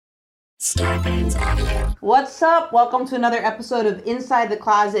Starburns Audio. What's up? Welcome to another episode of Inside the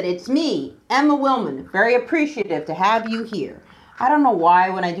Closet. It's me, Emma Willman. Very appreciative to have you here. I don't know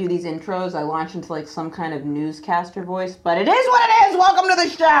why when I do these intros, I launch into like some kind of newscaster voice, but it is what it is. Welcome to the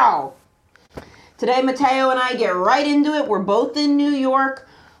show. Today, Mateo and I get right into it. We're both in New York,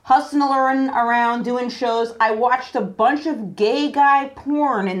 hustling around, doing shows. I watched a bunch of gay guy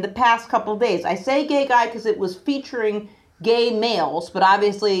porn in the past couple days. I say gay guy because it was featuring gay males, but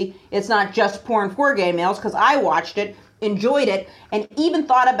obviously it's not just porn for gay males because I watched it, enjoyed it, and even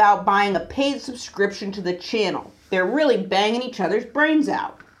thought about buying a paid subscription to the channel. They're really banging each other's brains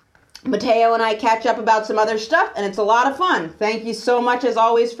out. Mateo and I catch up about some other stuff, and it's a lot of fun. Thank you so much, as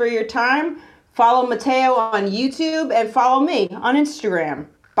always, for your time. Follow Mateo on YouTube and follow me on Instagram.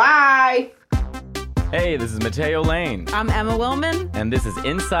 Bye! Hey, this is Mateo Lane. I'm Emma Willman. And this is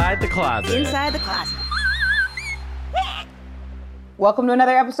Inside the Closet. Inside the Closet. Welcome to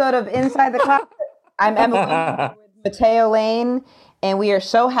another episode of Inside the Closet. I'm Emma Willman with Mateo Lane, and we are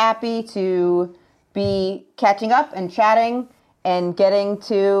so happy to be catching up and chatting and getting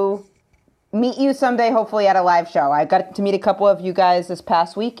to meet you someday, hopefully at a live show. I got to meet a couple of you guys this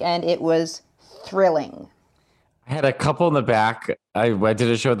past week, and it was thrilling. I had a couple in the back. I did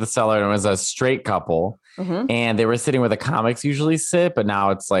a show at the Cellar, and it was a straight couple, and they were sitting where the comics usually sit, but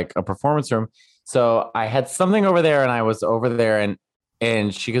now it's like a performance room. So I had something over there, and I was over there,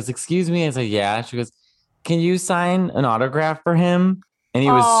 and she goes, "Excuse me." I said, "Yeah." She goes, "Can you sign an autograph for him?" And he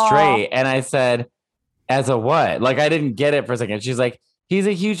was straight, and I said, "As a what?" Like, I didn't get it for a second. She's like, "He's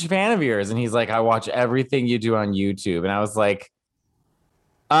a huge fan of yours," and he's like, "I watch everything you do on YouTube," and I was like,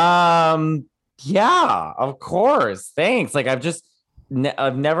 yeah, of course. Thanks. Like, I've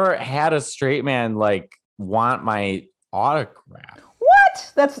never had a straight man like want my autograph.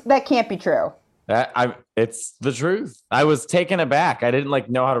 What? That can't be true. It's the truth. I was taken aback. I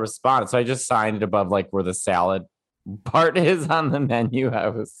didn't know how to respond. So I just signed it above like where the salad part is on the menu. I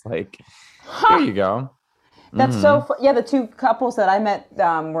was like, here you go. That's so fun. Yeah, the two couples that I met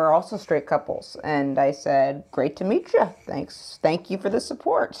were also straight couples. And I said, great to meet you. Thanks. Thank you for the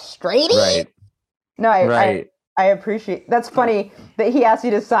support. Straighty. Right. No, I appreciate. That's funny that he asked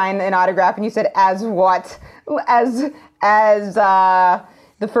you to sign an autograph and you said, as what? As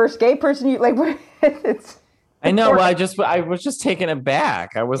the first gay person you like. I know. Well, I was just taken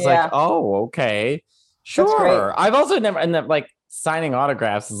aback. I was like, oh, okay, sure. I've also never, and that like signing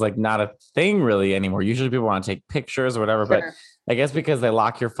autographs is like not a thing really anymore. Usually people want to take pictures or whatever, but I guess because they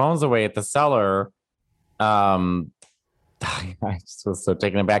lock your phones away at the Cellar, I just was so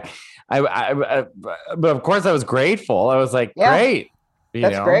taken aback. But of course I was grateful. I was like, great.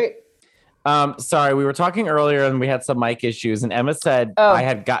 That's great. Sorry, we were talking earlier and we had some mic issues, and Emma said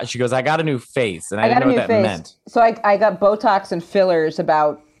she goes, I got a new face, and I didn't know what that meant. So I got Botox and fillers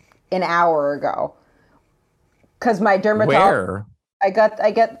about an hour ago. Because my dermatologist. Where?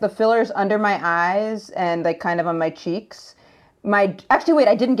 I get the fillers under my eyes and like kind of on my cheeks. I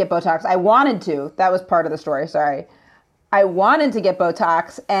didn't get Botox. I wanted to. That was part of the story. Sorry. I wanted to get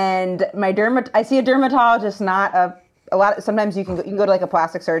Botox, and I see a dermatologist, not a lot. Sometimes you can go to like a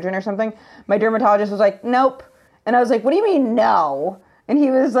plastic surgeon or something. My dermatologist was like, nope. And I was like, what do you mean no? And he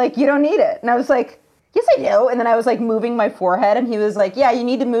was like, you don't need it. And I was like, yes, I do. And then I was like moving my forehead, and he was like, yeah, you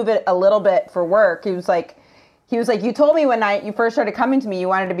need to move it a little bit for work. He was like, you told me when you first started coming to me, you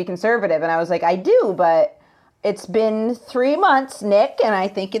wanted to be conservative. And I was like, I do, but it's been 3 months, Nick, and I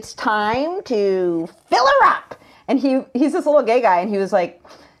think it's time to fill her up. And he's this little gay guy, and he was like,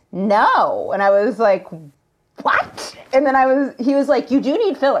 no. And I was like, what? And then he was like, you do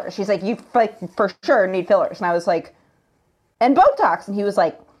need fillers. She's like, you like for sure need fillers. And I was like, and Botox. And he was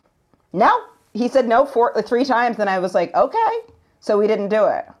like, no. He said no 3 times. And I was like, okay. So we didn't do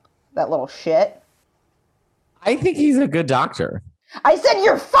it. That little shit. I think he's a good doctor. I said,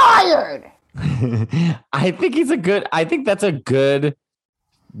 you're fired. I think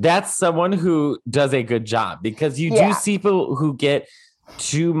that's someone who does a good job, because you do see people who get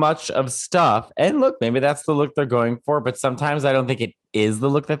too much of stuff, and look, maybe that's the look they're going for, but sometimes I don't think it is the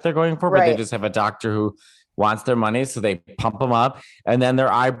look that they're going for, but they just have a doctor who wants their money, so they pump them up, and then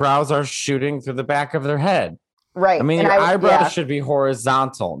their eyebrows are shooting through the back of their head. Right. I mean, your eyebrows should be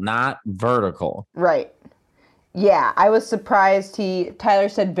horizontal, not vertical. Right. Yeah, I was surprised. Tyler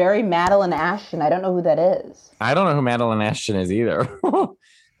said very Madeline Ashton. I don't know who that is. I don't know who Madeline Ashton is either.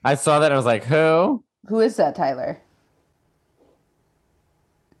 I saw that. I was like, who? Who is that, Tyler?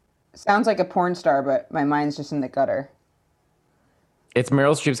 Sounds like a porn star, but my mind's just in the gutter. It's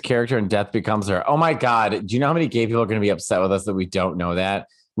Meryl Streep's character in Death Becomes Her. Oh my God. Do you know how many gay people are going to be upset with us that we don't know that?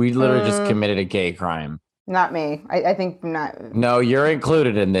 We literally just committed a gay crime. Not me. I think not. No, you're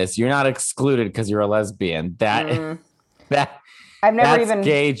included in this. You're not excluded because you're a lesbian. That I've never that's even.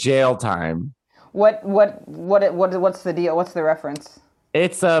 gay jail time. What's the deal? What's the reference?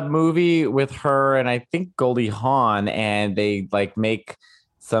 It's a movie with her and I think Goldie Hawn, and they like make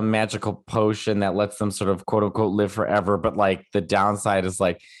some magical potion that lets them sort of quote unquote live forever. But like the downside is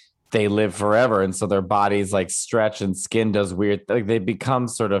like they live forever, and so their bodies like stretch and skin does weird. Like they become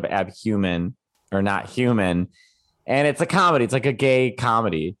sort of abhuman or not human. And it's a comedy. It's like a gay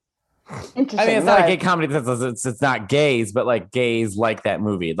comedy. Interesting. I mean, it's not a gay comedy. It's not gays, but like gays like that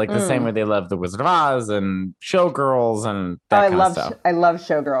movie, like the same way they love The Wizard of Oz and Showgirls and that kind of stuff. I love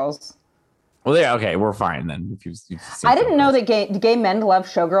Showgirls. Well, yeah, okay, we're fine then. If you've seen I didn't Showgirls. know that gay men love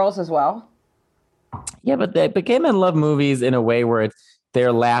Showgirls as well. Yeah, but gay men love movies in a way where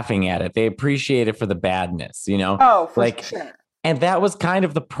they're laughing at it. They appreciate it for the badness, you know? Oh, for like, sure. And that was kind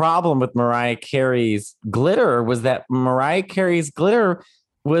of the problem with Mariah Carey's Glitter, was that Mariah Carey's Glitter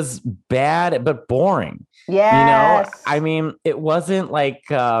was bad but boring. Yes. You know, I mean, it wasn't like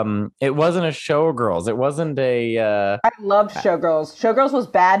it wasn't a Showgirls. It wasn't a I loved Showgirls. Showgirls was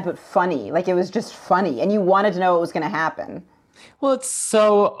bad but funny. Like it was just funny, and you wanted to know what was going to happen. well, it's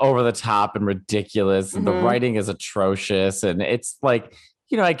so over the top and ridiculous. And the writing is atrocious, and it's like,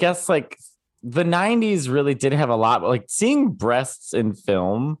 you know, I guess like the 90s really did have a lot, like seeing breasts in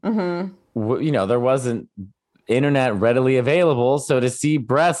film. You know, there wasn't internet readily available, so to see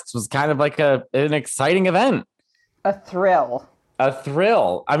breasts was kind of like an exciting event. A thrill.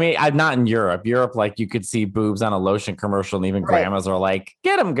 I mean, I'm not in Europe. Like you could see boobs on a lotion commercial, and even grandmas are like,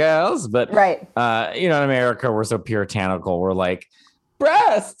 "Get them, girls!" But you know, in America, we're so puritanical. We're like,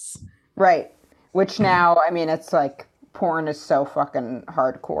 breasts, right? Which now, I mean, it's like porn is so fucking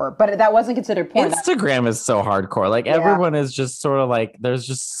hardcore, but that wasn't considered porn. Instagram is so hardcore. Like everyone is just sort of like, there's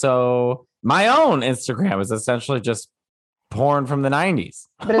just so. My own Instagram is essentially just porn from the 90s.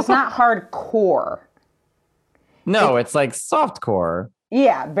 But it's not hardcore. No, it's like softcore.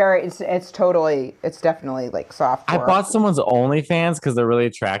 Yeah, it's definitely like softcore. I bought someone's OnlyFans because they're really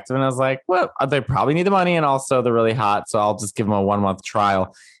attractive, and I was like, well, they probably need the money, and also they're really hot, so I'll just give them a 1-month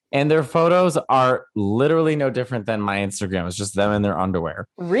trial. And their photos are literally no different than my Instagram. It's just them in their underwear.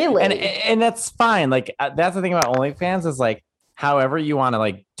 Really? And that's fine. Like that's the thing about OnlyFans is like, however you want to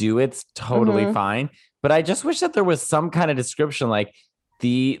like do it's totally fine. But I just wish that there was some kind of description, like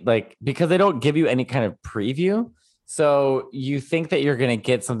because they don't give you any kind of preview. So you think that you're going to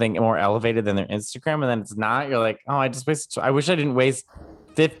get something more elevated than their Instagram, and then it's not. You're like, oh, I just wasted. I wish I didn't waste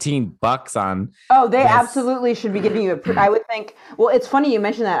 $15 on. Oh, they absolutely should be giving you I would think. Well, it's funny you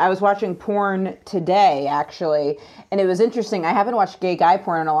mentioned that. I was watching porn today, actually, and it was interesting. I haven't watched gay guy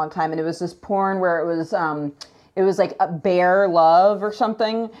porn in a long time, and it was this porn where it was like a bear love or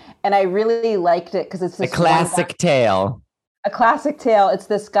something, and I really liked it because it's this a classic tale. A classic tale. It's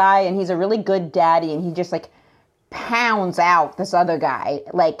this guy, and he's a really good daddy, and he just like pounds out this other guy,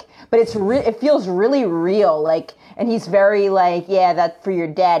 like, but it feels really real, like, and he's very like, yeah, that's for your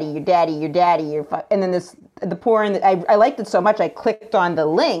daddy, and then the porn. I liked it so much, I clicked on the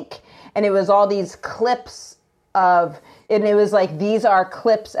link, and it was all these clips and it was like, these are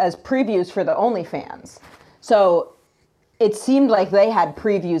clips as previews for the OnlyFans. So it seemed like they had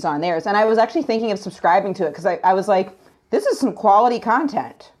previews on theirs. And I was actually thinking of subscribing to it because I was like, this is some quality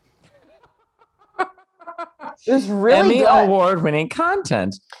content. It was really Emmy award-winning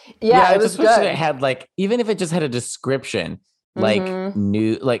content. Yeah, it was just wish good. it had like, even if it just had a description, like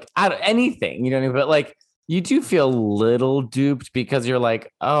new, like anything, you know what I mean? But like, you do feel a little duped because you're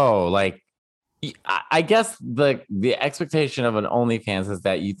like, oh, like, I guess the expectation of an OnlyFans is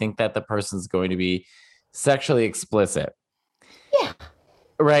that you think that the person's going to be sexually explicit. Yeah.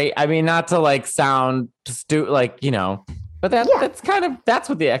 Right. I mean, not to like sound like, you know, but that's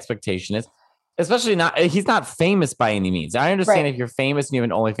what the expectation is. Especially he's not famous by any means. I understand if you're famous and you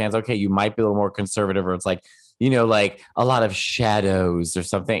have an OnlyFans, okay, you might be a little more conservative, or it's like, you know, like a lot of shadows or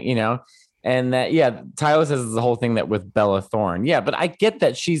something, you know. And that, yeah, Tyler says the whole thing that with Bella Thorne. Yeah, but I get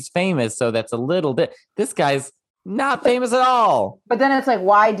that she's famous, so that's a little bit. This guy's not famous at all. But then it's like,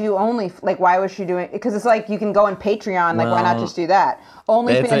 why was she doing it? Because it's like, you can go on Patreon, like, why not just do that?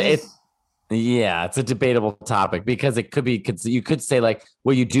 OnlyFans it's a debatable topic, because it could be, you could say like,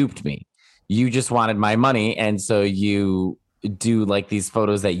 well, you duped me. You just wanted my money, and so you do like these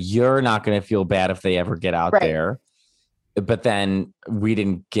photos that you're not going to feel bad if they ever get out there. But then we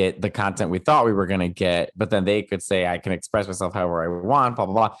didn't get the content we thought we were going to get. But then they could say, I can express myself however I want, blah,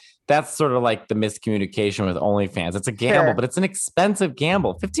 blah, blah. That's sort of like the miscommunication with OnlyFans. It's a gamble, but it's an expensive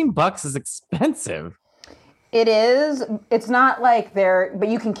gamble. $15 is expensive. It is. It's not like but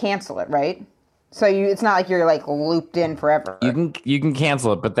you can cancel it, right? So it's not like you're like looped in forever. You can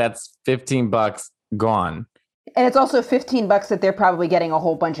cancel it, but that's $15 gone. And it's also $15 that they're probably getting a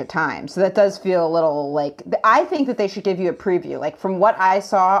whole bunch of times. So that does feel a little like, I think that they should give you a preview. Like from what I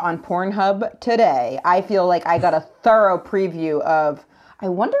saw on Pornhub today, I feel like I got a thorough preview of, I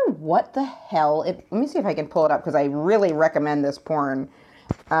wonder what the hell, let me see if I can pull it up because I really recommend this porn.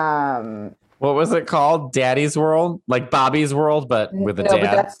 What was it called? Daddy's World? Like Bobby's World, but with a dad?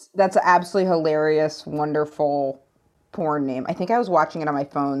 But that's an absolutely hilarious, wonderful porn name. I think I was watching it on my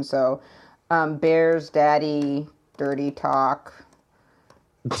phone, so Bears Daddy Dirty Talk.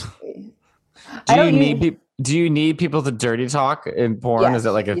 Do you need people to dirty talk in porn? Yes, is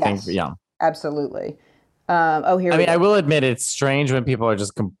it like a thing? Yeah, absolutely. Here. I mean, I will admit it's strange when people are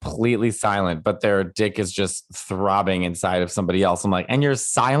just completely silent, but their dick is just throbbing inside of somebody else. I'm like, and you're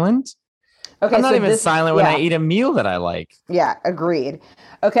silent? Okay, I'm not even silent when I eat a meal that I like. Yeah, agreed.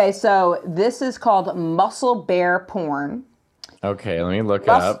 Okay, so this is called Muscle Bear Porn. Okay, let me look it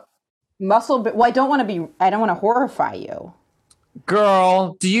up. Well, I don't want to horrify you.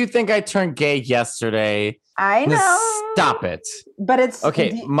 Girl, do you think I turned gay yesterday? I know. Stop it. But it's...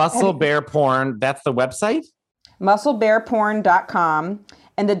 Okay, Muscle Bear Porn, that's the website? MuscleBearPorn.com.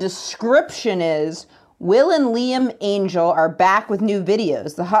 And the description is... Will and Liam Angel are back with new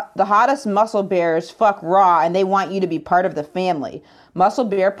videos. The hottest muscle bears fuck raw, and they want you to be part of the family.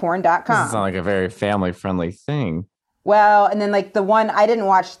 MuscleBearPorn.com. Doesn't sound like a very family-friendly thing. Well, and then like the one I didn't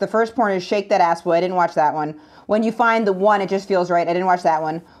watch, the first porn is Shake That Ass Boy. I didn't watch that one. When you find the one, it just feels right. I didn't watch that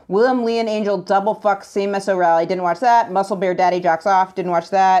one. William Lee and Angel double fuck same SO rally. Didn't watch that. Muscle Bear Daddy Jocks Off. Didn't watch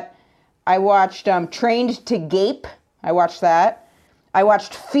that. I watched Trained to Gape. I watched that. I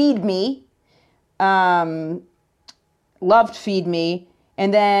watched Feed Me. Loved Feed Me.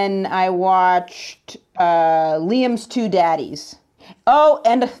 And then I watched Liam's Two Daddies. Oh,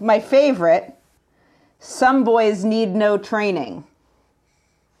 and my favorite, Some Boys Need No Training.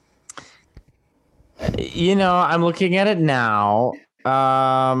 You know, I'm looking at it now.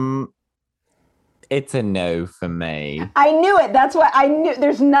 It's a no for me. I knew it. That's why I knew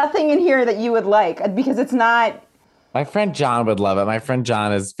there's nothing in here that you would like because it's not. My friend John would love it. My friend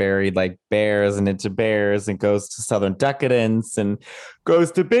John is very like bears and into bears and goes to Southern Decadence and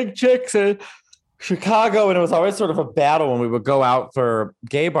goes to Big Chicks in Chicago. And it was always sort of a battle when we would go out for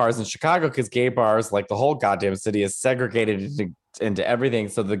gay bars in Chicago because gay bars, like the whole goddamn city, is segregated into everything.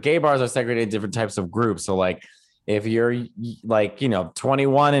 So the gay bars are segregated into different types of groups. So like if you're like,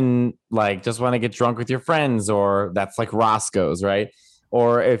 21 and like just want to get drunk with your friends, or that's like Roscoe's, right?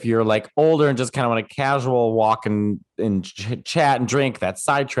 Or if you're like older and just kind of want a casual walk and chat and drink, that's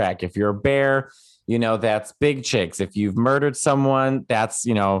Sidetrack. If you're a bear, that's Big Chicks. If you've murdered someone, that's,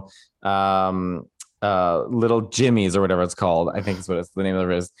 Little Jimmy's or whatever it's called. I think is what the name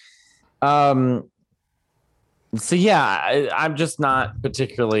of it is. So yeah, I'm just not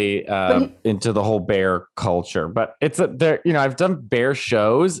particularly into the whole bear culture, but I've done bear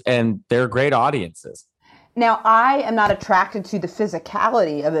shows and they're great audiences. Now, I am not attracted to the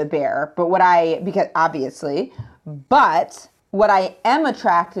physicality of a bear, but what I am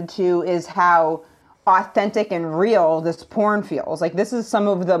attracted to is how authentic and real this porn feels. Like this is some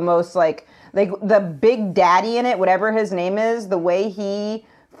of the most like the Big Daddy in it, whatever his name is, the way he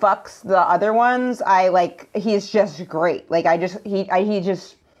fucks the other ones, he's just great. Like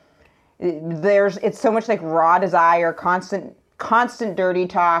it's so much like raw desire, constant dirty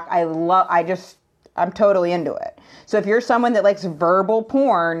talk. I'm totally into it. So if you're someone that likes verbal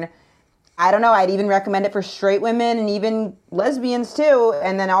porn, I don't know, I'd even recommend it for straight women and even lesbians too.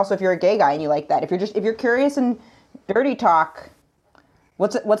 And then also if you're a gay guy and you like that, if you're curious and dirty talk,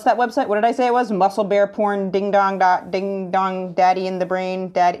 what's that website? What did I say it was? Muscle Bear Porn ding dong daddy in the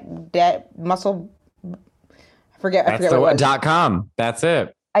brain muscle. I forget what it was. .com. That's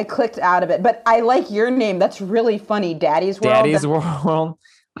it. I clicked out of it, but I like your name. That's really funny. Daddy's World. Daddy's World.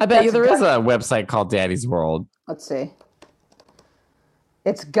 I bet you there is a website called Daddy's World. Let's see.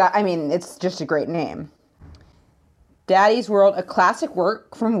 It's just a great name. Daddy's World, a classic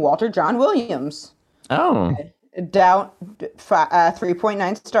work from Walter John Williams. Oh. Down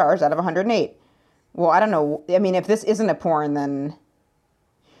 3.9 stars out of 108. Well, I don't know. I mean, if this isn't a porn, then...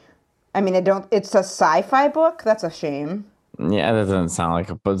 it's a sci-fi book? That's a shame. Yeah, that doesn't sound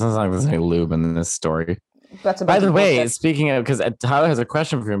like there's any lube in this story. By the way, speaking of, because Tyler has a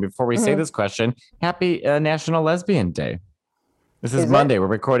question for you before we say this question. Happy National Lesbian Day. This is Monday. We're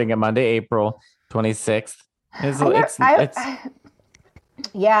recording it Monday, April 26th. I had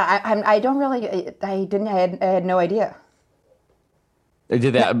no idea.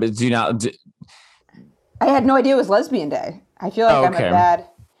 Did that? Do you not? I had no idea it was Lesbian Day. I feel like I'm a bad.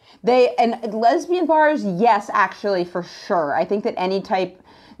 And lesbian bars, yes, actually, for sure. I think that any type,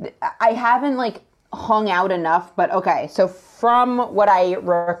 I haven't like hung out enough, but okay. So from what I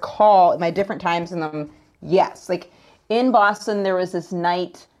recall, my different times in them, yes. Like in Boston, there was this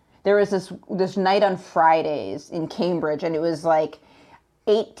night. There was this night on Fridays in Cambridge, and it was like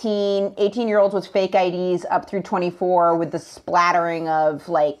 18-year-olds with fake IDs up through 24 with the splattering of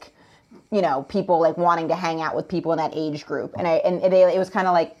like, people like wanting to hang out with people in that age group. And it was kind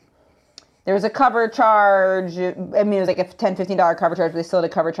of like, there was a cover charge. I mean, it was like a $10-15 cover charge, but they still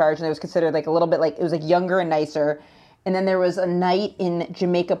had a cover charge, and it was considered like a little bit like, it was like younger and nicer. And then there was a night in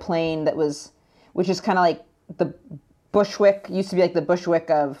Jamaica Plain which is kind of like the Bushwick, used to be like the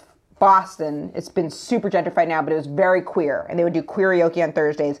Bushwick of Boston. It's been super gentrified now, but it was very queer, and they would do queerioke on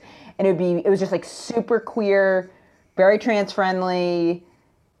Thursdays, and it was just like super queer, very trans friendly.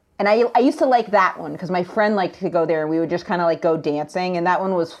 And I used to like that one because my friend liked to go there, and we would just kind of like go dancing, and that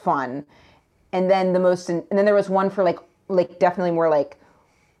one was fun. And then then there was one for like definitely more like,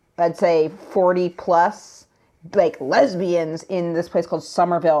 I'd say 40 plus, like lesbians in this place called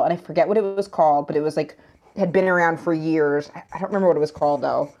Somerville, and I forget what it was called, but it was like had been around for years. I don't remember what it was called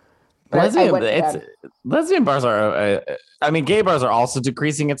though. Lesbian bars are. I mean, gay bars are also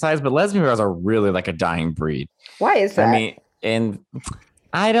decreasing in size, but lesbian bars are really like a dying breed. Why is that? I mean, and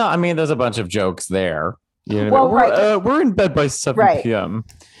I mean, there's a bunch of jokes there. We're in bed by 7 p.m.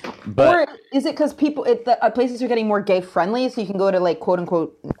 But or is it because places are getting more gay friendly, so you can go to like quote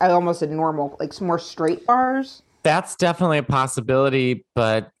unquote almost a normal like more straight bars? That's definitely a possibility,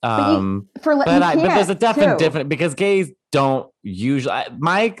 but but there's a definite difference because gays don't usually.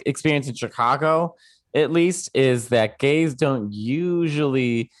 My experience in Chicago, at least, is that gays don't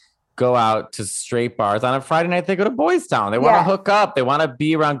usually go out to straight bars on a Friday night. They go to Boys Town. They want to hook up. They want to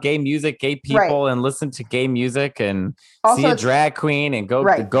be around gay music, gay people, and listen to gay music and also see a drag queen and go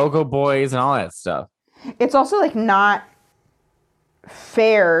to Go-Go Boys and all that stuff. It's also like not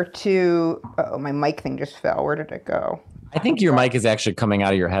fair to. Oh, my mic thing just fell. Where did it go? I think your mic is actually coming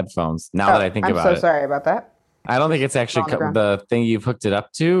out of your headphones. Now that I think about it, I'm so sorry about that. I don't think it's actually the thing you've hooked it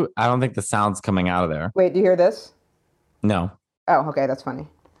up to. I don't think the sound's coming out of there. Wait, do you hear this? No. Oh, okay, that's funny.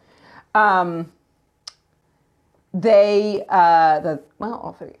 You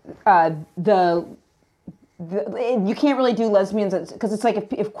can't really do lesbians because it's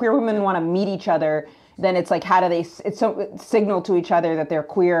like if queer women want to meet each other, then it's like how do they signal to each other that they're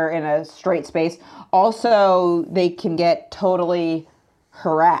queer in a straight space. Also, they can get totally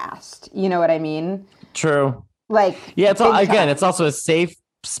harassed. You know what I mean? True. Like it's also a safe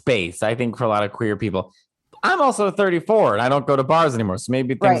space, I think, for a lot of queer people. I'm also 34 and I don't go to bars anymore, so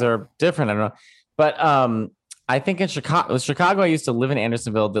maybe things are different. I don't know, but I think in Chicago, I used to live in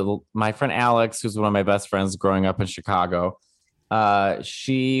Andersonville. My friend Alex, who's one of my best friends growing up in Chicago,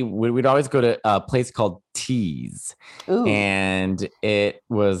 we'd always go to a place called Tees. Ooh. And it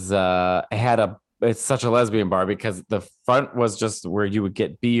was it's such a lesbian bar because the front was just where you would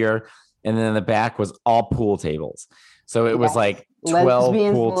get beer, and then the back was all pool tables. So it was like 12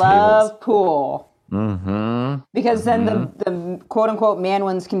 lesbians pool love tables. Pool. Mm-hmm. Because then the quote unquote man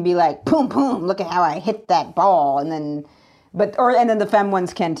ones can be like, boom, boom, look at how I hit that ball. And then the femme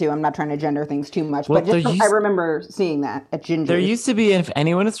ones can too. I'm not trying to gender things too much, but I remember seeing that at Ginger. There used to be, and if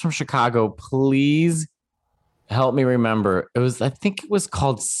anyone is from Chicago, please help me remember. I think it was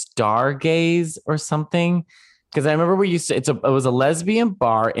called Stargaze or something. Because I remember it was a lesbian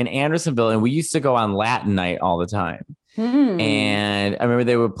bar in Andersonville, and we used to go on Latin night all the time. And I remember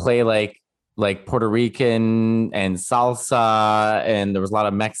they would play like Puerto Rican and salsa, and there was a lot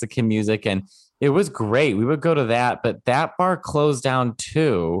of Mexican music, and it was great. We would go to that, but that bar closed down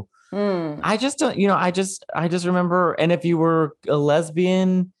too. I just don't, I just remember. And if you were a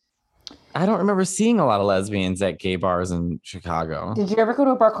lesbian, I don't remember seeing a lot of lesbians at gay bars in Chicago. Did you ever go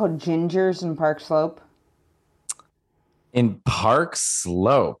to a bar called Ginger's in Park Slope? In Park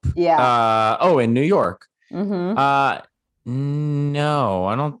Slope? Yeah. In New York. Mm-hmm. No,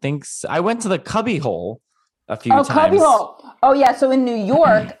 I don't think so. I went to the Cubby Hole a few times. Oh, Cubby Hole. Oh, yeah. So in New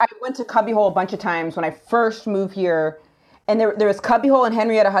York, I went to Cubby Hole a bunch of times when I first moved here. And there was Cubby Hole and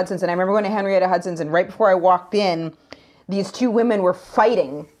Henrietta Hudson's. And I remember going to Henrietta Hudson's, and right before I walked in, these two women were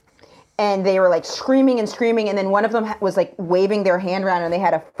fighting. And they were like screaming and screaming. And then one of them was like waving their hand around, and they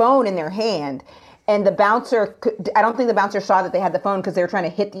had a phone in their hand. And the bouncer, I don't think the bouncer saw that they had the phone because they were trying to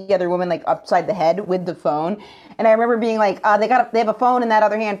hit the other woman like upside the head with the phone. And I remember being like, they have a phone in that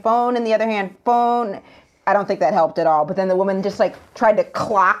other hand, phone in the other hand, phone. I don't think that helped at all. But then the woman just like tried to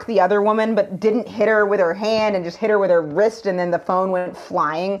clock the other woman, but didn't hit her with her hand and just hit her with her wrist. And then the phone went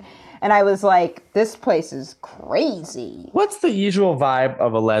flying. And I was like, this place is crazy. What's the usual vibe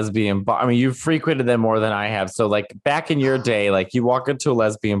of a lesbian bar? I mean, you've frequented them more than I have. So like back in your day, like you walk into a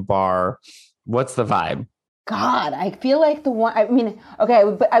lesbian bar, what's the vibe? God, I feel like I mean, okay,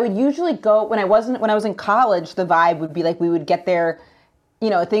 but I would usually go when I was in college, the vibe would be like we would get there,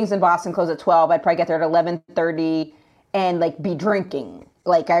 things in Boston close at 12. I'd probably get there at 11:30 and like be drinking.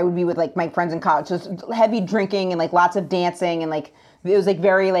 Like I would be with like my friends in college. So it's heavy drinking and like lots of dancing and like it was like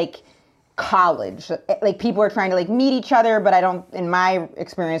very like college. Like people are trying to like meet each other, but in my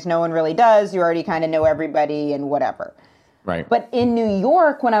experience, no one really does. You already kind of know everybody and whatever. Right. But in New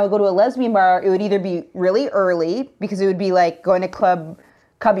York, when I would go to a lesbian bar, it would either be really early because it would be like going to Club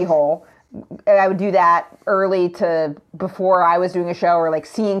Cubbyhole. I would do that early to before I was doing a show or like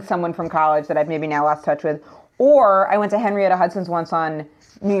seeing someone from college that I've maybe now lost touch with. Or I went to Henrietta Hudson's once on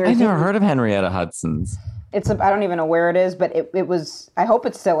New Year's Eve. I've never heard of Henrietta Hudson's. I don't even know where it is, but it was, I hope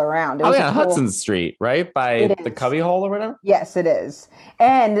it's still around. It was Hudson Street, right? By the Cubbyhole or whatever? Yes, it is.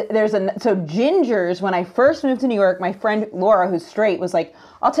 And so Ginger's, when I first moved to New York, my friend Laura, who's straight, was like,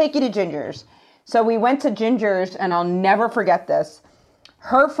 I'll take you to Ginger's. So we went to Ginger's, and I'll never forget this.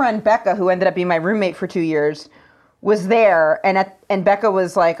 Her friend Becca, who ended up being my roommate for 2 years, was there, and Becca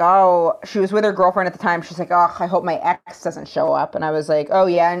was like, oh, she was with her girlfriend at the time. She's like, oh, I hope my ex doesn't show up. And I was like, oh,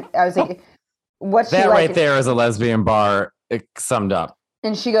 yeah. And I was like, what's that she like? Right there is a lesbian bar summed up.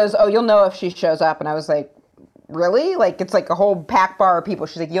 And she goes, oh, you'll know if she shows up. And I was like, really? Like, it's like a whole packed bar of people.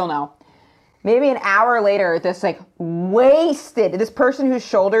 She's like, you'll know. Maybe an hour later, this like this person whose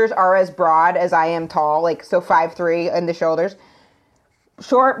shoulders are as broad as I am tall, like so 5'3" in the shoulders,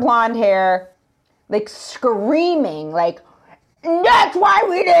 short blonde hair, like screaming, like, that's why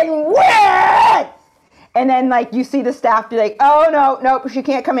we didn't win! And then like you see the staff be like, oh no, she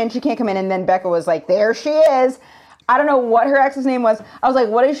can't come in. And then Becca was like, there she is. I don't know what her ex's name was. I was like,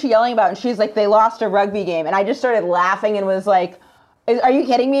 what is she yelling about? And she's like, they lost a rugby game. And I just started laughing and was like, are you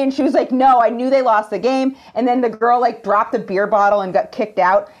kidding me? And she was like, no, I knew they lost the game. And then the girl like dropped a beer bottle and got kicked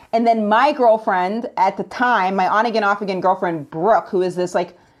out. And then my girlfriend at the time, my on again, off again girlfriend, Brooke, who is this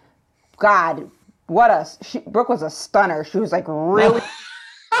like, God, Brooke was a stunner. She was like really,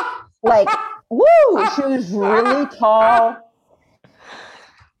 like, woo! She was really tall.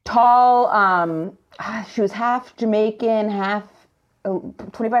 She was half Jamaican, half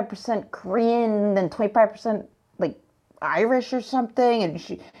 25% Korean, then 25% like Irish or something. And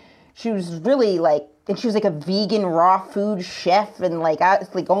she was really like, and she was like a vegan raw food chef. And like, I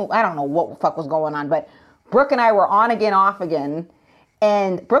don't know what the fuck was going on, but Brooke and I were on again, off again.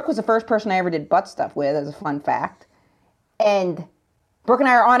 And Brooke was the first person I ever did butt stuff with, as a fun fact. And Brooke and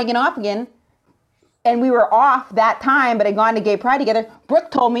I are on again, off again. And we were off that time, but had gone to gay pride together.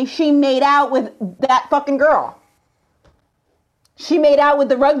 Brooke told me she made out with that fucking girl. She made out with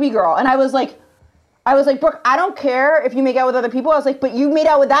the rugby girl. And I was like, Brooke, I don't care if you make out with other people. I was like, but you made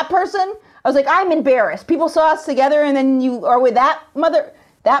out with that person? I was like, I'm embarrassed. People saw us together and then you are with that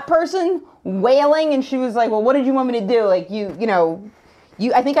person wailing. And she was like, well, what did you want me to do? Like,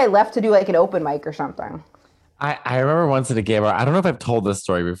 I think I left to do like an open mic or something. I remember once at a gay bar. I don't know if I've told this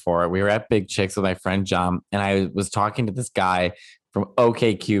story before. We were at Big Chicks with my friend John, and I was talking to this guy from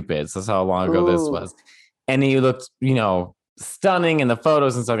OkCupid. So that's how long ago this was. And he looked, stunning in the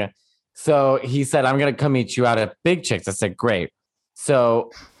photos and stuff. So he said, I'm going to come meet you out at Big Chicks. I said, great. So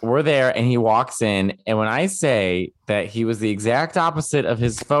we're there, and he walks in. And when I say that he was the exact opposite of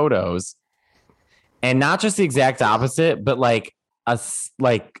his photos, and not just the exact opposite, but like a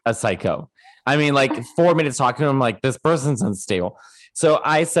psycho. I mean, like 4 minutes talking to him, like this person's unstable. So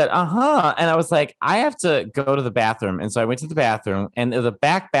I said, and I was like, I have to go to the bathroom. And so I went to the bathroom, and the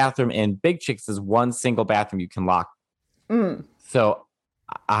back bathroom in Big Chicks is one single bathroom you can lock. So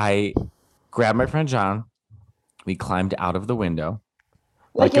I grabbed my friend John. We climbed out of the window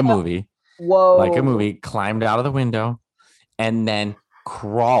like a movie. Whoa. Like a movie, climbed out of the window and then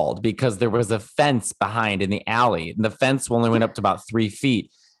crawled because there was a fence behind in the alley. And the fence only went up to about 3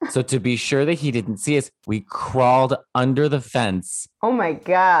 feet. So to be sure that he didn't see us, we crawled under the fence. Oh my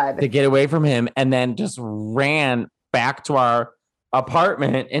God. To get away from him, and then just ran back to our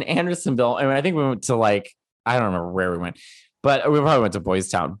apartment in Andersonville. I mean, I think we went to I don't remember where we went, but we probably went to Boys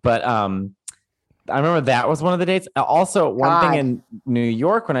Town. But I remember that was one of the dates. Also, one thing in New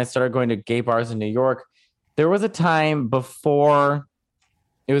York, when I started going to gay bars in New York, there was a time before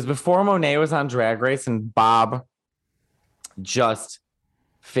Monet was on Drag Race and Bob just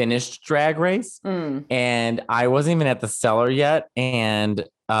finished Drag Race, and I wasn't even at the cellar yet, and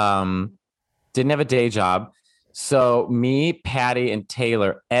didn't have a day job. So me, Patty, and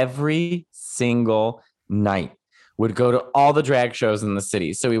Taylor every single night would go to all the drag shows in the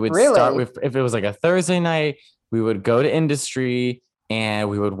city. So we would start Really? with, if it was like a Thursday night, we would go to Industry and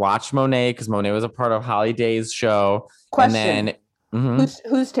we would watch Monet because Monet was a part of Holly Day's show. And Question. then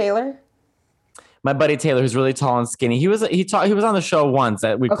Who's Taylor? my buddy Taylor, who's really tall and skinny, he was on the show once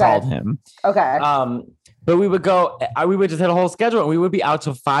that we Okay. called him. Okay. But we would go, we would just hit a whole schedule and we would be out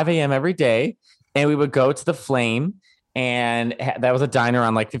till 5 a.m. every day. And we would go to the Flame, and that was a diner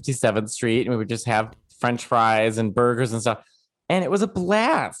on like 57th Street. And we would just have French fries and burgers and stuff. And it was a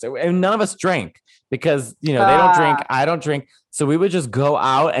blast. And none of us drank because, they don't drink. I don't drink. So we would just go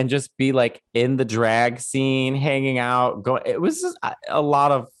out and just be like in the drag scene, hanging out. It was just a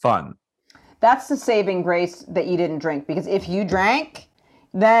lot of fun. That's the saving grace that you didn't drink, because if you drank,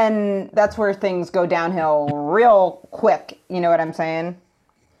 then that's where things go downhill real quick. You know what I'm saying?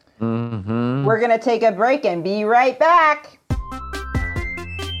 Mm-hmm. We're going to take a break and be right back.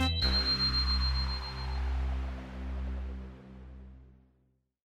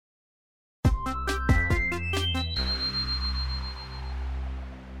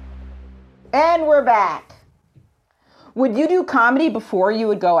 And we're back. Would you do comedy before you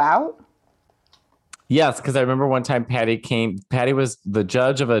would go out? Yes, because I remember one time Patty came. Patty was the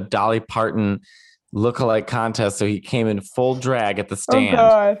judge of a Dolly Parton lookalike contest, so he came in full drag at the stand. Oh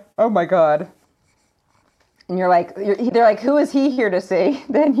God! Oh my God! And they're like, who is he here to see?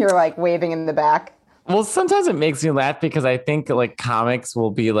 Then you're like waving in the back. Well, sometimes it makes me laugh because I think like comics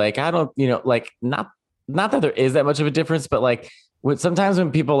will be like, I don't, like not that there is that much of a difference, but like sometimes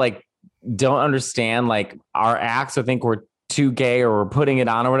when people like don't understand like our acts or think we're too gay or we're putting it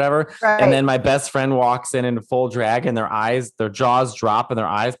on or whatever. Right. And then my best friend walks in full drag and their jaws drop and their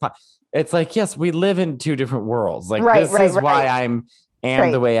eyes pop. It's like, yes, we live in two different worlds. Like this is why I am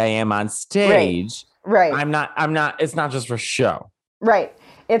the way I am on stage. Right. I'm not, it's not just for show. Right.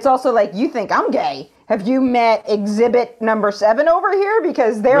 It's also like, you think I'm gay. Have you met exhibit number 7 over here?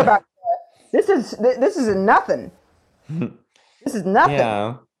 Because they're about, this is nothing. This is nothing.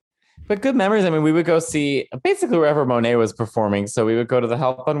 Yeah. But good memories. I mean, we would go see basically wherever Monet was performing. So we would go to the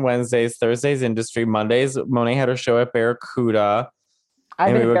Help on Wednesdays, Thursdays, Industry, Mondays. Monet had her show at Barracuda.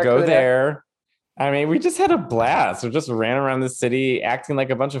 And we would go there. I mean, we just had a blast. We just ran around the city acting like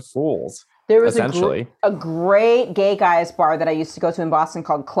a bunch of fools. There was a great gay guys bar that I used to go to in Boston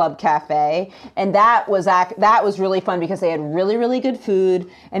called Club Cafe. And that was really fun because they had really, really good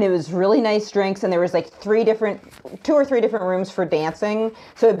food and it was really nice drinks. And there was like 2 or 3 different rooms for dancing.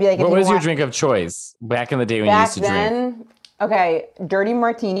 So it'd be like, what was your drink of choice back in the day when you used to drink? Okay, dirty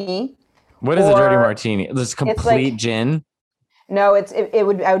martini. What is a dirty martini? This complete gin? No, it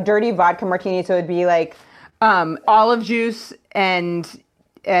would a dirty vodka martini. So it'd be like olive juice and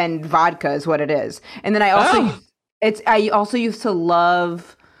vodka is what it is. And then I also used to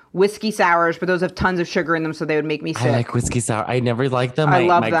love whiskey sours, but those have tons of sugar in them, so they would make me sick. I like whiskey sour. I never liked them. I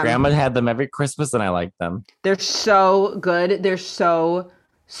love them. My grandma had them every Christmas and I liked them. They're so good. They're so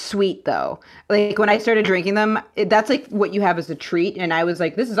sweet though. Like when I started drinking them, that's like what you have as a treat. And I was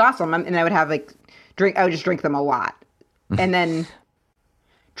like, this is awesome. And I would have I would just drink them a lot. And then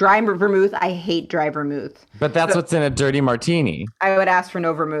dry vermouth, I hate dry vermouth. But that's what's in a dirty martini. I would ask for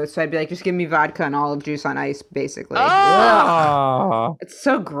no vermouth, so I'd be like, just give me vodka and olive juice on ice, basically. Oh. It's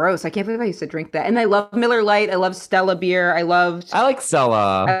so gross. I can't believe I used to drink that. And I love Miller Lite. I love Stella beer. I like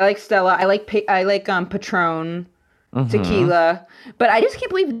Stella. I like Stella. I like Patron, tequila. But I just can't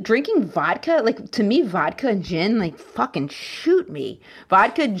believe drinking vodka. Like, to me, vodka and gin, like, fucking shoot me.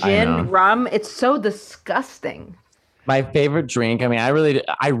 Vodka, gin, rum, it's so disgusting. My favorite drink. I mean, I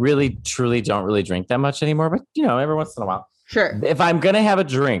really, truly don't really drink that much anymore, but every once in a while. Sure. If I'm going to have a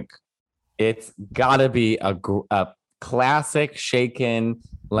drink, it's gotta be a classic shaken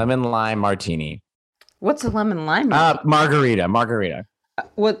lemon lime martini. What's a lemon lime martini? Margarita.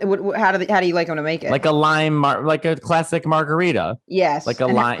 What how do you like them to make it? Like a lime, like a classic margarita. Yes. Like a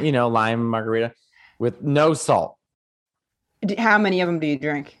lime, lime margarita with no salt. How many of them do you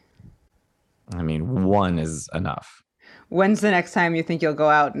drink? I mean, 1 is enough. When's the next time you think you'll go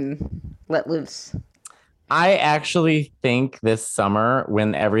out and let loose? I actually think this summer,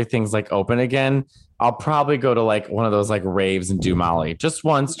 when everything's like open again, I'll probably go to like one of those like raves and do Molly just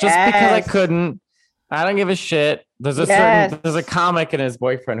once, just because I couldn't. I don't give a shit. There's a comic and his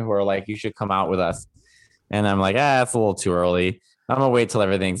boyfriend who are like, you should come out with us. And I'm like, it's a little too early. I'm gonna wait till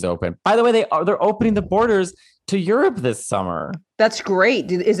everything's open. By the way, they're opening the borders to Europe this summer. That's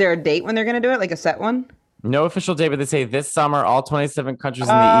great. Is there a date when they're gonna do it? Like a set one? No official date, but they say this summer, all 27 countries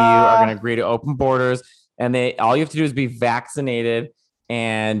in the EU are going to agree to open borders, and all you have to do is be vaccinated.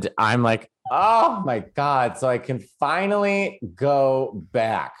 And I'm like, oh my God. So I can finally go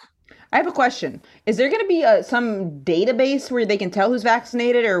back. I have a question. Is there going to be some database where they can tell who's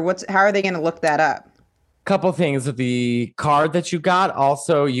vaccinated, or how are they going to look that up? Couple things with the card that you got.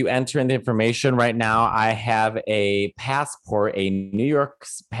 Also, you enter in the information right now. I have a passport, a New York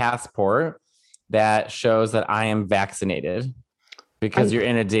passport that shows that I am vaccinated because you're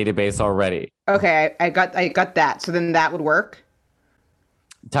in a database already. Okay, I got that. So then that would work.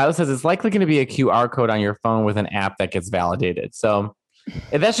 Tyler says it's likely going to be a QR code on your phone with an app that gets validated. So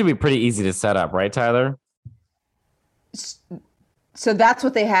that should be pretty easy to set up, right, Tyler? So that's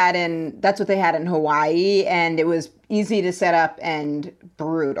what they had in Hawaii, and it was easy to set up and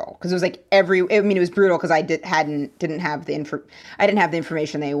brutal because it was like it was brutal because I didn't have the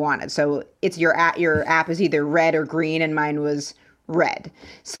information they wanted. So it's your app is either red or green, and mine was red.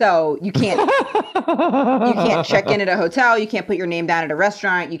 So you can't check in at a hotel, you can't put your name down at a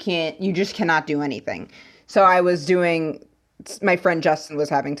restaurant, you just cannot do anything. So my friend Justin was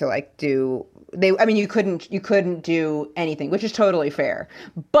having to you couldn't do anything, which is totally fair.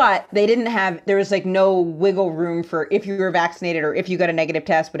 But there was like no wiggle room for if you were vaccinated or if you got a negative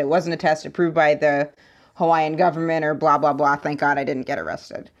test, but it wasn't a test approved by the Hawaiian government or blah, blah, blah. Thank God I didn't get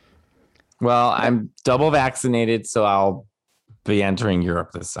arrested. Well, I'm double vaccinated, so I'll be entering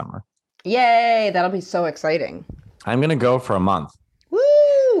Europe this summer. Yay. That'll be so exciting. I'm going to go for a month.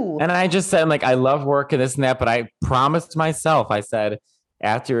 Woo! And I just said, I love work and this and that, but I promised myself, I said,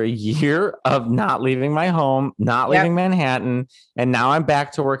 after a year of not leaving my home, not leaving Manhattan, and now I'm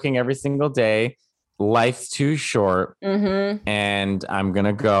back to working every single day, life's too short. Mm-hmm. And I'm going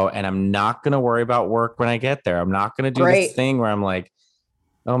to go, and I'm not going to worry about work when I get there. I'm not going to do this thing where I'm like,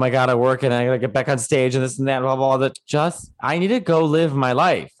 oh my God, I work and I gotta get back on stage and this and that, blah, blah, blah. I need to go live my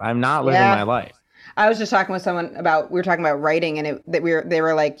life. I'm not living my life. I was just talking with someone we were talking about writing, and they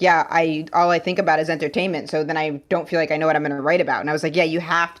were like, all I think about is entertainment. So then I don't feel like I know what I'm going to write about. And I was like, yeah, you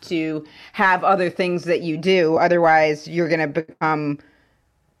have to have other things that you do. Otherwise you're going to become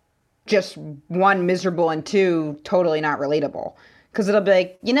just one, miserable, and two, totally not relatable. Because it'll be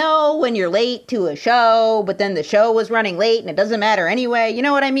like, when you're late to a show, but then the show was running late and it doesn't matter anyway. You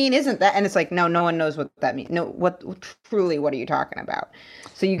know what I mean? Isn't that? And it's like, no one knows what that means. No, what are you talking about?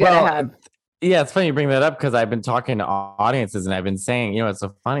 So you got to have. Yeah, it's funny you bring that up because I've been talking to audiences and I've been saying, what's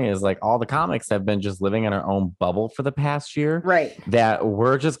so funny is like all the comics have been just living in our own bubble for the past year. Right. That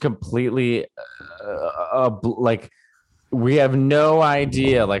we're just completely we have no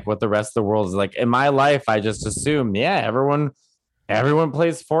idea what the rest of the world is like. In my life, I just assume, everyone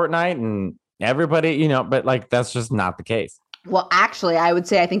plays Fortnite and everybody, but that's just not the case. Well, actually, I would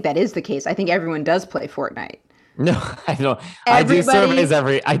say I think that is the case. I think everyone does play Fortnite. No, I don't. I do surveys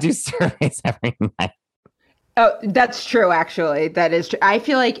every night. Oh, that's true. Actually, that is true. I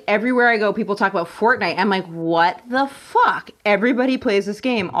feel like everywhere I go, people talk about Fortnite. I'm like, what the fuck? Everybody plays this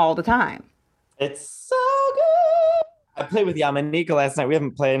game all the time. It's so good. I played with Yamanika last night. We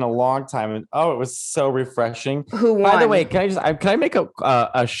haven't played in a long time, and it was so refreshing. Who won? By the way, can I make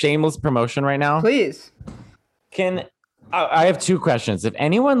a shameless promotion right now? Please. I have two questions. If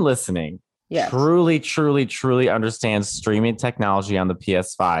anyone listening truly understands streaming technology on the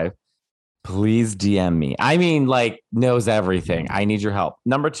PS5, please DM me. I mean, knows everything. I need your help.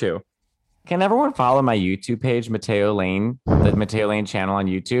 Number two, can everyone follow my YouTube page, Mateo Lane, the Mateo Lane channel on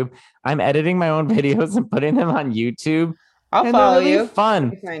YouTube? I'm editing my own videos and putting them on YouTube. I'll follow you.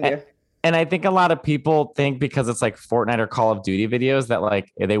 Fun. And I think a lot of people think because it's like Fortnite or Call of Duty videos that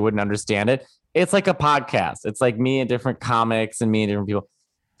they wouldn't understand it. It's like a podcast. It's like me and different comics and me and different people.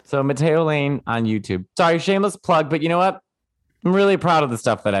 So Mateo Lane on YouTube. Sorry, shameless plug, but you know what? I'm really proud of the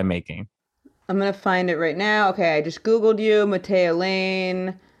stuff that I'm making. I'm going to find it right now. Okay, I just Googled you, Mateo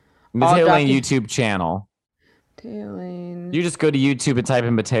Lane. Mateo Lane YouTube channel. Mateo Lane. You just go to YouTube and type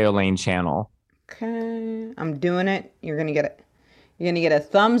in Mateo Lane channel. Okay, I'm doing it. You're going to get it. You're going to get a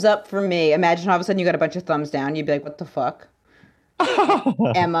thumbs up from me. Imagine all of a sudden you got a bunch of thumbs down. You'd be like, what the fuck?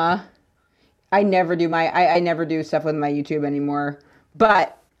 Emma. I never do stuff with my YouTube anymore.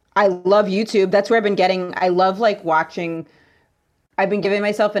 But I love YouTube. That's where I love watching. I've been giving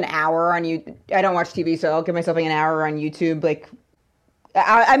myself an hour on YouTube. I don't watch TV, so I'll give myself an hour on YouTube.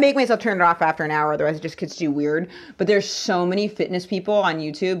 I make myself turn it off after an hour, otherwise it just gets too weird. But there's so many fitness people on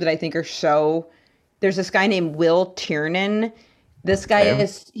YouTube that I think are so. There's this guy named Will Tiernan. This guy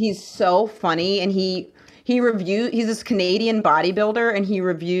he's so funny, and he's this Canadian bodybuilder, and he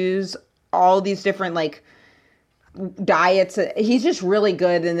reviews all these different diets. He's just really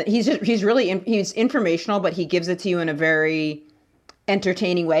good, and he's informational, but he gives it to you in a very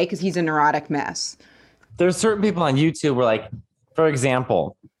entertaining way because he's a neurotic mess. There's certain people on YouTube where for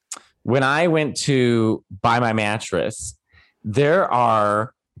example, when I went to buy my mattress, there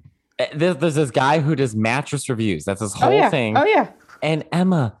are There's this guy who does mattress reviews. That's his whole thing. Oh yeah. And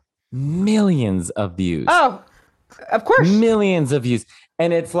Emma, millions of views. Oh, of course. Millions of views.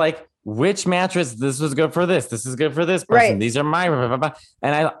 And it's like, which mattress? This was good for this. This is good for this person. Right. These are my. Blah, blah, blah.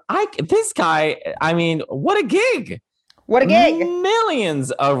 And this guy, I mean, what a gig. What a gig.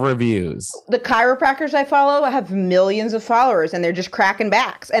 Millions of reviews. The chiropractors I follow have millions of followers and they're just cracking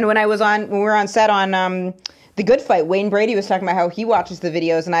backs. And when we were on set on The Good Fight, Wayne Brady was talking about how he watches the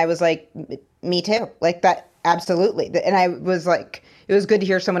videos and I was like, me too. Like that, absolutely. And I was like, it was good to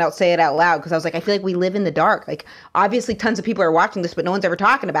hear someone else say it out loud because I was like, I feel like we live in the dark. Like obviously tons of people are watching this, but no one's ever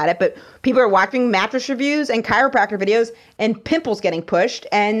talking about it. But people are watching mattress reviews and chiropractor videos and pimples getting pushed.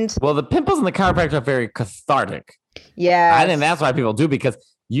 And well, the pimples and the chiropractor are very cathartic. Yeah. I think that's why people do, because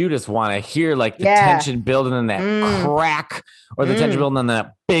you just want to hear like the tension building in that crack or the tension building in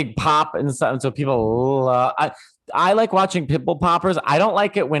that big pop and stuff. And so people I like watching pimple poppers. I don't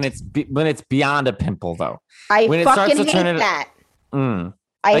like it when it's beyond a pimple though. When it fucking starts to turn that.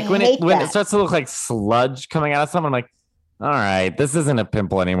 I like when it starts to look like sludge coming out of someone, I'm like, all right, this isn't a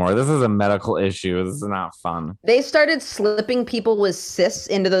pimple anymore. This is a medical issue. This is not fun. They started slipping people with cysts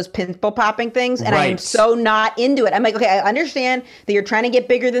into those pimple popping things, and I am so not into it. I'm like, okay, I understand that you're trying to get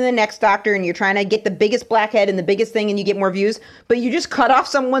bigger than the next doctor, and you're trying to get the biggest blackhead and the biggest thing, and you get more views, but you just cut off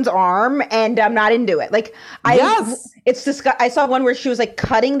someone's arm, and I'm not into it. Like, it's I saw one where she was like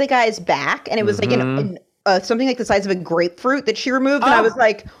cutting the guy's back, and it was like something like the size of a grapefruit that she removed, and I was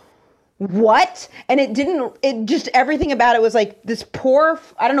like, what? And it just everything about it was like this poor,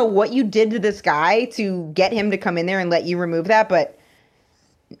 I don't know what you did to this guy to get him to come in there and let you remove that, but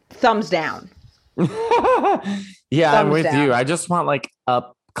thumbs down. Yeah, I'm with you. I just want like a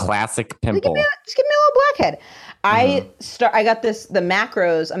classic pimple. Just give me a little blackhead. I got the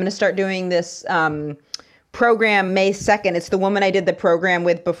macros. I'm going to start doing this program May 2nd. It's the woman I did the program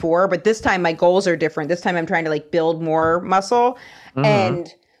with before, but this time my goals are different. This time I'm trying to like build more muscle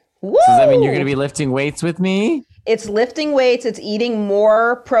and woo! So does that mean you're going to be lifting weights with me? It's lifting weights. It's eating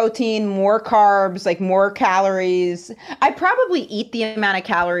more protein, more carbs, like more calories. I probably eat the amount of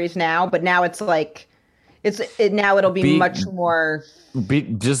calories now, but now it's like, now it'll be much more.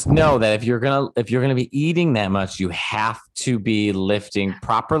 Just know that if you're gonna be eating that much, you have to be lifting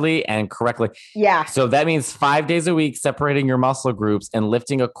properly and correctly. Yeah. So that means 5 days a week, separating your muscle groups and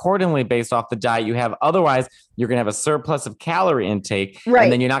lifting accordingly based off the diet you have. Otherwise, you're gonna have a surplus of calorie intake,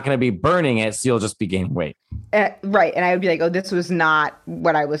 and then you're not gonna be burning it, so you'll just be gaining weight. Right. And I would be like, oh, this was not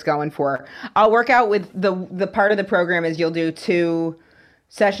what I was going for. I'll work out with the part of the program is you'll do 2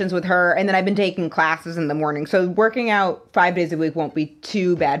 sessions with her, and then I've been taking classes in the morning, so working out 5 days a week won't be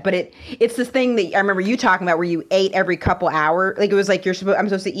too bad. But it's this thing that I remember you talking about where you ate every couple hours. Like it was like I'm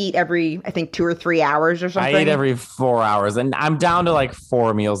supposed to eat every, I think, 2 or 3 hours or something. I eat every 4 hours, and I'm down to like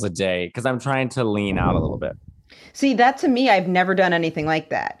 4 meals a day because I'm trying to lean out a little bit. See, that to me, I've never done anything like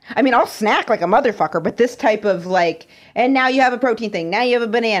that. I mean, I'll snack like a motherfucker, but this type of like, and now you have a protein thing, now you have a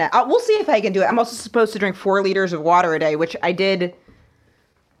banana. We'll see if I can do it. I'm also supposed to drink 4 liters of water a day, which I did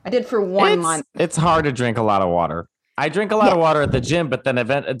for 1 month. It's hard to drink a lot of water. I drink a lot of water at the gym, but then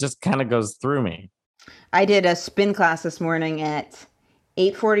it just kind of goes through me. I did a spin class this morning at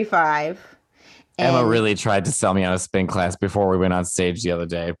 8:45. Emma really tried to sell me on a spin class before we went on stage the other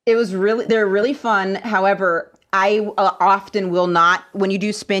day. They're really fun. However, I often will not, when you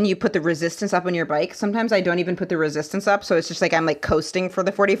do spin, you put the resistance up on your bike. Sometimes I don't even put the resistance up. So it's just like I'm like coasting for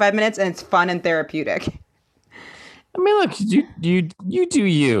the 45 minutes and it's fun and therapeutic. I mean, look, you do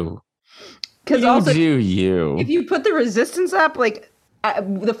you. Because also, do you. If you put the resistance up, like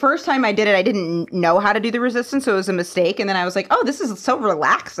the first time I did it, I didn't know how to do the resistance, so it was a mistake. And then I was like, oh, this is so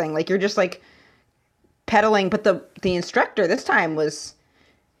relaxing. Like you're just like pedaling. But the instructor this time was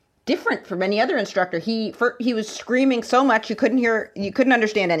different from any other instructor. He was screaming so much you couldn't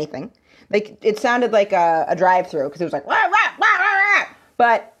understand anything. Like it sounded like a drive-through because it was like wah, wah, wah, wah, wah.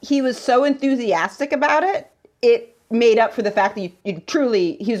 But he was so enthusiastic about it. It made up for the fact that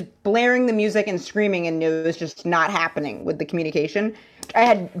he was blaring the music and screaming, and it was just not happening with the communication.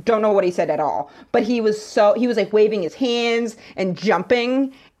 Don't know what he said at all, but he was like waving his hands and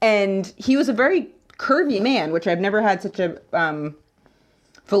jumping, and he was a very curvy man, which I've never had such a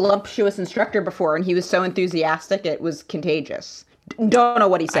voluptuous instructor before, and he was so enthusiastic it was contagious. Don't know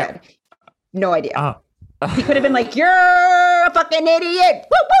what he said. No idea. He could have been like, "You're a fucking idiot!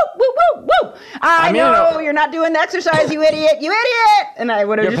 Woo, woo, woo, woo, woo! I know you're not doing the exercise, you idiot! You idiot!" And I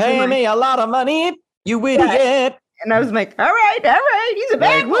would have just been paying me a lot of money, you idiot! And I was like, "All right, he's a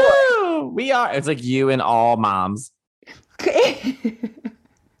bad boy." Woo! We are. It's like you and all moms.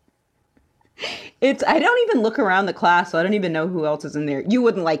 I don't even look around the class, so I don't even know who else is in there. You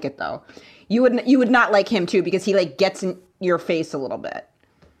wouldn't like it though. You would not like him too because he like gets in your face a little bit.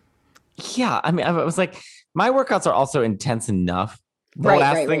 Yeah, I mean, I was like, my workouts are also intense enough. The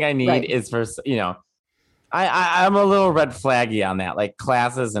last thing I need is for, I'm a little red flaggy on that, like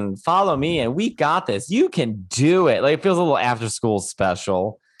classes and follow me and we got this. You can do it. Like it feels a little after school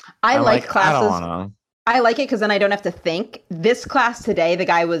special. I like classes. I don't wanna. I like it because then I don't have to think. This class today, the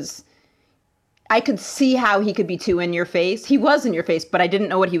guy was, I could see how he could be too in your face. He was in your face, but I didn't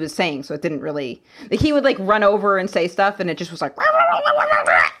know what he was saying. So it didn't really, like he would like run over and say stuff and it just was like,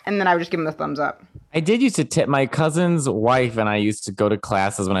 and then I would just give him the thumbs up. I did used to tip my cousin's wife and I used to go to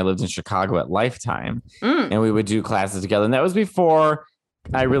classes when I lived in Chicago at Lifetime and we would do classes together. And that was before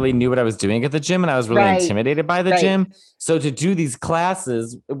I really knew what I was doing at the gym and I was really intimidated by the gym. So to do these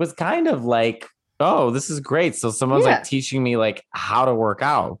classes, it was kind of like, oh, this is great. So someone's like teaching me like how to work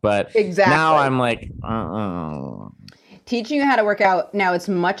out. But now I'm like, teaching you how to work out. Now it's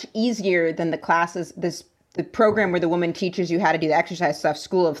much easier than the classes. The program where the woman teaches you how to do the exercise stuff,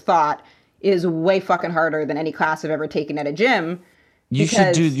 School of Thought, is way fucking harder than any class I've ever taken at a gym. You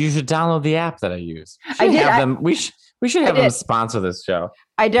should download the app that I use. We should have them sponsor this show.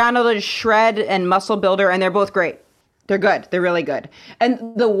 I downloaded Shred and Muscle Builder and they're both great. They're good. They're really good. And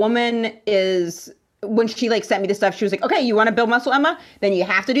the woman is, when she like sent me the stuff, she was like, okay, you want to build muscle, Emma? Then you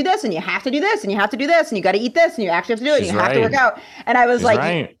have to do this and you have to do this and you have to do this and you got to eat this and you actually have to do it. And you have to work out. And I was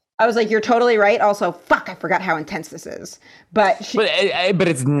I was like, you're totally right. Also, fuck, I forgot how intense this is. But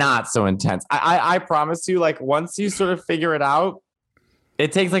it's not so intense. I promise you, like once you sort of figure it out,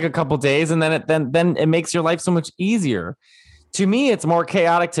 it takes like a couple days and then it makes your life so much easier. To me, it's more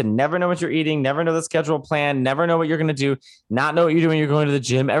chaotic to never know what you're eating, never know the schedule plan, never know what you're going to do, not know what you're doing when you're going to the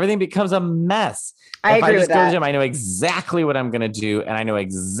gym. Everything becomes a mess. If I just go to the gym, I know exactly what I'm going to do and I know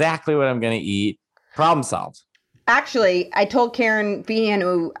exactly what I'm going to eat. Problem solved. Actually, I told Karen Feehan,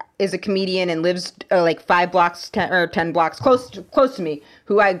 who is a comedian and lives like 5 blocks, 10 blocks close to me,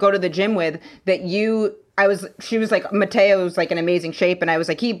 who I go to the gym with, that she was like, Mateo's like in amazing shape. And I was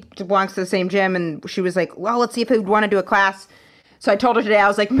like, he belongs to the same gym. And she was like, well, let's see if he would want to do a class. So I told her today, I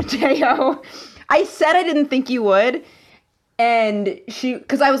was like, Mateo, I said I didn't think you would. And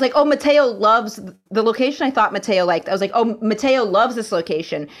because I was like, oh, Mateo loves the location I thought Mateo liked. I was like, oh, Mateo loves this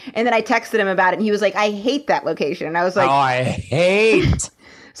location. And then I texted him about it and he was like, I hate that location. And I was like, oh, I hate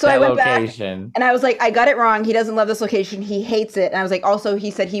So that I went location. Back and I was like, I got it wrong. He doesn't love this location. He hates it. And I was like, also,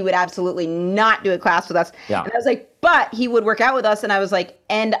 he said he would absolutely not do a class with us. Yeah. And I was like, but he would work out with us. And I was like,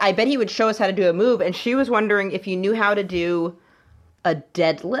 and I bet he would show us how to do a move. And she was wondering if you knew how to do a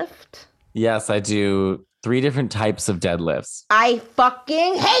deadlift. Yes, I do 3 different types of deadlifts. I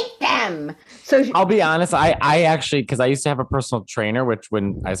fucking hate them. So I'll be honest. I actually, because I used to have a personal trainer, which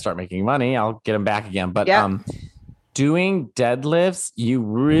when I start making money, I'll get him back again. But doing deadlifts, you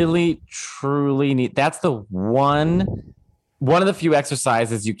really, truly need. That's the one of the few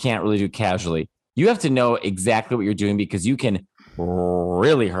exercises you can't really do casually. You have to know exactly what you're doing because you can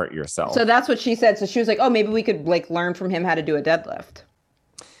really hurt yourself. So that's what she said. So she was like, oh, maybe we could like learn from him how to do a deadlift.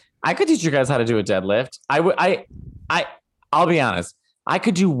 I could teach you guys how to do a deadlift. I'll be honest. I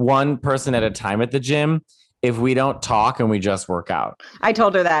could do one person at a time at the gym if we don't talk and we just work out. I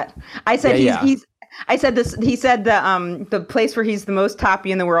told her that. I said I said this. He said the place where he's the most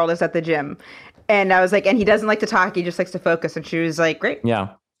toppy in the world is at the gym, and I was like, and he doesn't like to talk. He just likes to focus. And she was like, great. Yeah,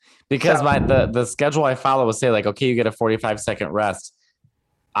 because the schedule I follow will say like, okay, you get a 45-second rest.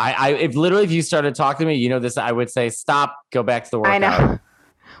 If you started talking to me, you know this, I would say stop, go back to the workout. I know.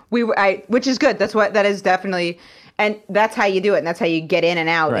 Which is good. That is definitely, and that's how you do it. And that's how you get in and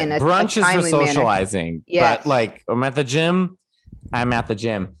out in a brunch is for socializing. Yeah. But like I'm at the gym.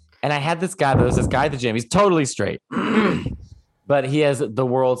 And I had there was this guy at the gym. He's totally straight, but he has the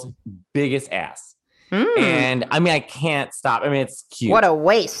world's biggest ass. And I mean, I can't stop. I mean, it's cute. What a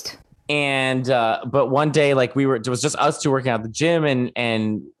waste. And, but one day, like it was just us 2 working out at the gym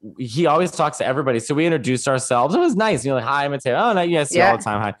and he always talks to everybody. So we introduced ourselves. It was nice. Like, hi, I'm Mateo. Oh, no, you guys see all the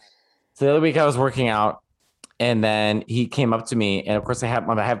time. Hi. So the other week I was working out and then he came up to me. And of course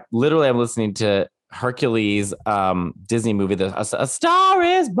I'm listening to Hercules, Disney movie, A Star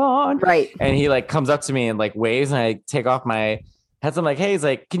is Born. Right. And he like comes up to me and like waves and I take off my headset. I'm like, hey, he's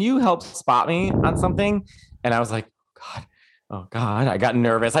like, can you help spot me on something? And I was like, oh God, I got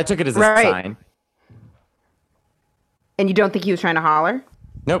nervous. I took it as a sign. And you don't think he was trying to holler?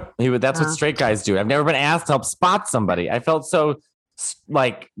 Nope. That's what straight guys do. I've never been asked to help spot somebody. I felt so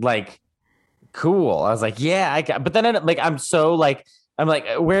like cool. I was like, yeah, but then I'm like,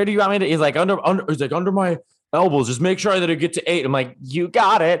 where do you want me to? He's like, under my elbows. Just make sure that I get to 8. I'm like, you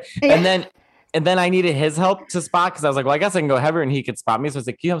got it. And then And then I needed his help to spot because I was like, well, I guess I can go heavier and he could spot me. So I was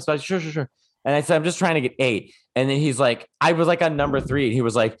like, can you help spot? Sure. And I said, I'm just trying to get 8. And then he's like, I was like on number 3. And he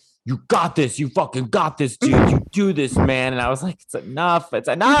was like, you got this. You fucking got this, dude. You do this, man. And I was like, it's enough. It's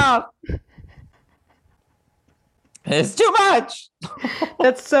enough. It's too much.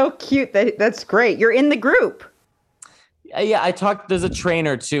 That's so cute. That's great. You're in the group. Yeah, I talked. There's a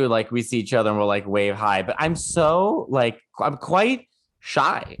trainer too. Like we see each other and we'll like wave hi. But I'm so like I'm quite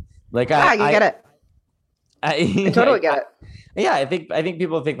shy. Like you get it. I totally get it. Yeah, I think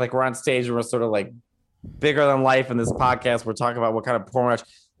people think like we're on stage and we're sort of like bigger than life in this podcast. We're talking about what kind of performance.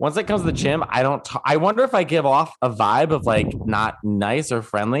 Once it comes to the gym, I don't. I wonder if I give off a vibe of like not nice or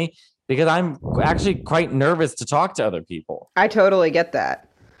friendly because I'm actually quite nervous to talk to other people. I totally get that.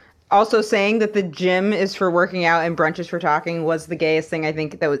 Also, saying that the gym is for working out and brunch is for talking was the gayest thing I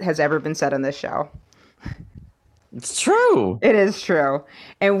think that has ever been said on this show. It's true. It is true.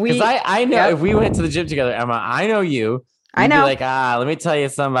 And because I know if we went to the gym together, Emma, I know you. I know. Be like, let me tell you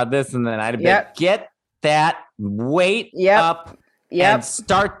something about this. And then I'd be like, get that weight up and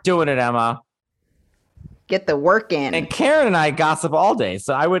start doing it, Emma. Get the work in. And Karen and I gossip all day.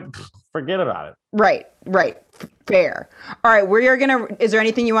 So I would forget about it. Right. Fair. All right. Is there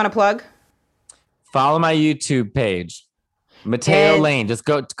anything you want to plug? Follow my YouTube page, Mateo Lane. Just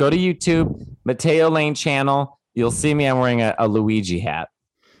go to YouTube, Mateo Lane channel. You'll see me. I'm wearing a Luigi hat.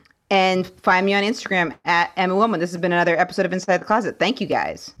 And find me on Instagram at Emma Willman. This has been another episode of Inside the Closet. Thank you,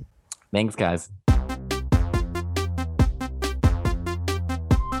 guys. Thanks, guys.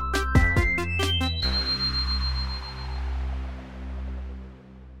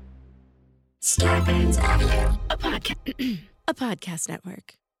 Starburns Audio, a podcast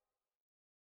network.